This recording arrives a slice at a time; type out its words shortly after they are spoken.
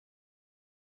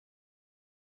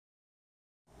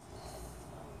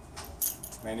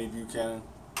Manny Buchanan,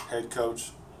 head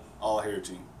coach, all hair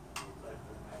team.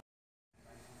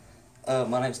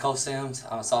 My name's Cole Sims.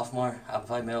 I'm a sophomore. I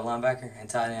play middle linebacker and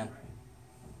tight end.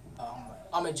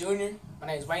 I'm a junior. My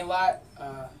name's Wayne Lott.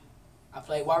 I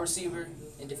play wide receiver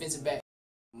and defensive back.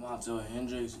 Montel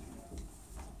Hendricks,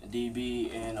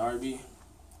 DB and RB.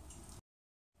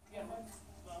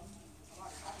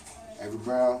 Avery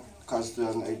Brown, class of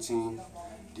 2018,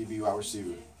 DB wide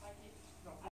receiver.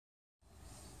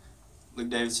 Luke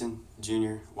Davidson,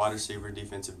 junior, wide receiver,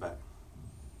 defensive back.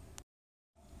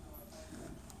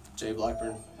 Jay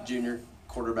Blackburn, junior,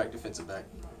 quarterback, defensive back.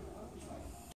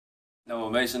 Noah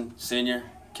Mason, senior,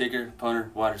 kicker, punter,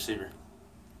 wide receiver.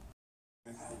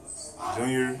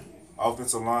 Junior,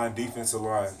 offensive line, defensive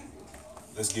line.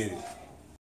 Let's get it.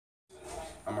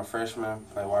 I'm a freshman,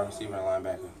 play wide receiver and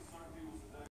linebacker.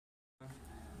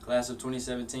 Class of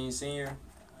 2017 senior,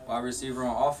 wide receiver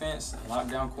on offense,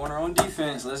 lockdown corner on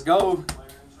defense. Let's go.